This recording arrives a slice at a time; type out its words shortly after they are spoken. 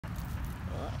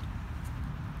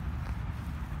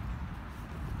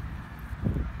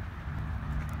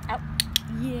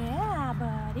Yeah,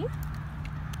 buddy.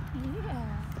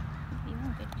 Yeah. You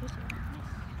want to get juicy.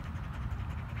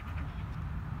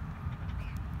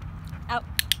 Out.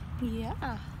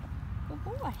 Yeah. Good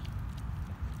boy.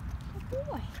 Good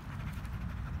boy.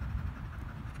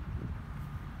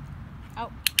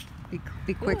 Out.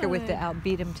 Be quicker with the Good. out.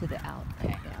 Beat him to the out.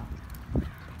 Okay. Yeah.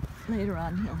 Later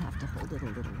on, he'll have to hold it a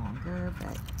little longer,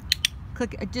 but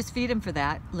just feed him for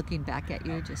that. Looking back at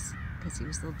you, just because he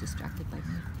was a little distracted by me.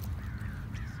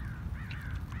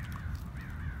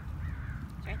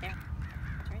 It's right there.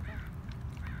 It's right there.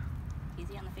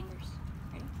 Easy on the fingers.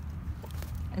 Ready?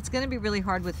 It's going to be really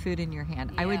hard with food in your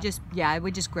hand. Yeah. I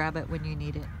would just grab it when you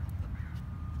need it.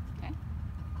 Okay.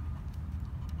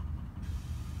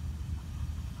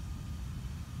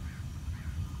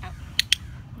 Out.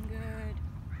 Good.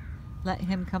 Let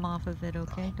him come off of it,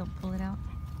 okay? Don't pull it out.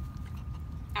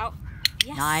 Out.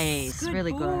 Yes. Nice. Good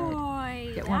Really boy.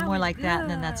 good. Get That one more was like good. that, and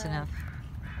then that's enough.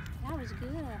 That was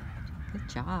good. Good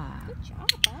job. Good job,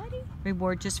 buddy.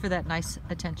 Reward just for that nice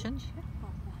attention. Good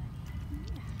job,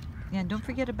 buddy. Yeah, and don't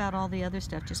forget about all the other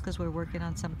stuff just because we're working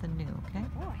on something new, okay?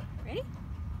 Good boy. Ready?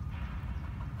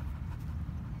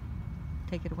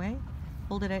 Take it away.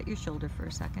 Hold it at your shoulder for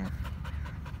a second.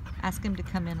 Ask him to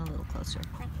come in a little closer.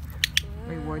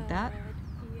 Reward that.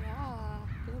 Yeah.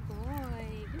 Good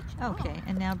boy. Good job. Okay,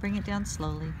 and now bring it down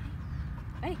slowly.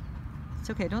 Hey. It's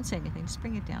okay, don't say anything, just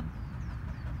bring it down.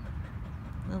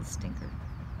 Little stinker.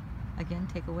 Again,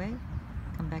 take away.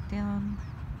 Come back down.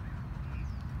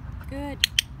 Good.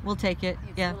 We'll take it.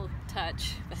 It's Yeah. a little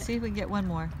touch. See if we can get one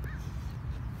more.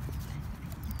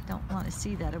 Don't want to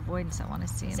see that avoidance. I want to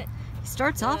see him. Sit. He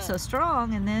starts off so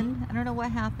strong, and then I don't know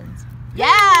what happens.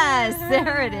 Yes,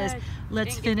 there it is.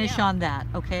 Let's Didn't get finish down. on that,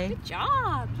 okay? Good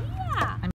job. Yeah.